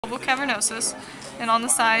cavernosus, and on the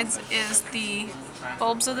sides is the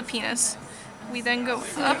bulbs of the penis. We then go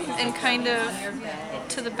up and kind of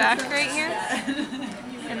to the back right here,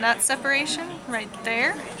 and that separation right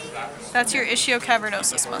there, that's your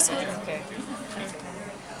ischiocavernosus muscle.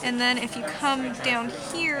 And then if you come down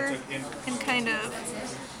here and kind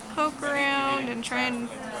of poke around and try and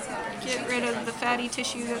get rid of the fatty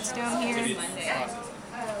tissue that's down here.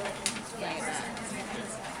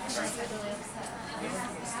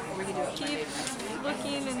 Keep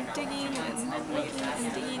looking and digging and looking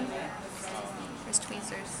and digging. There's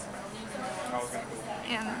tweezers.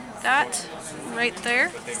 And that right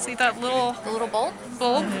there, see that little bulb?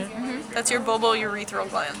 Bulb? That's your bulbourethral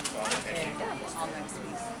gland.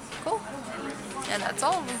 Cool. And that's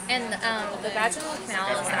all of them. And the vaginal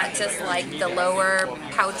canal, is that just like the lower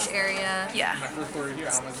pouch area? Yeah.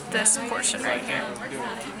 This portion right here.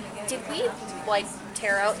 Did we like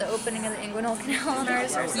tear out the opening of the inguinal canal on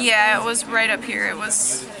ours or something? Yeah, it was right up here. It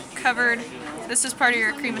was covered. This is part of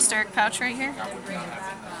your cremasteric pouch right here.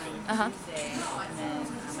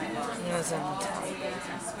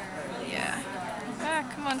 Yeah. Ah,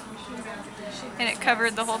 come on. And it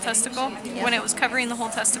covered the whole testicle. Yeah. When it was covering the whole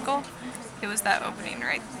testicle, it was that opening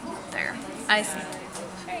right there. I see.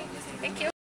 Thank you.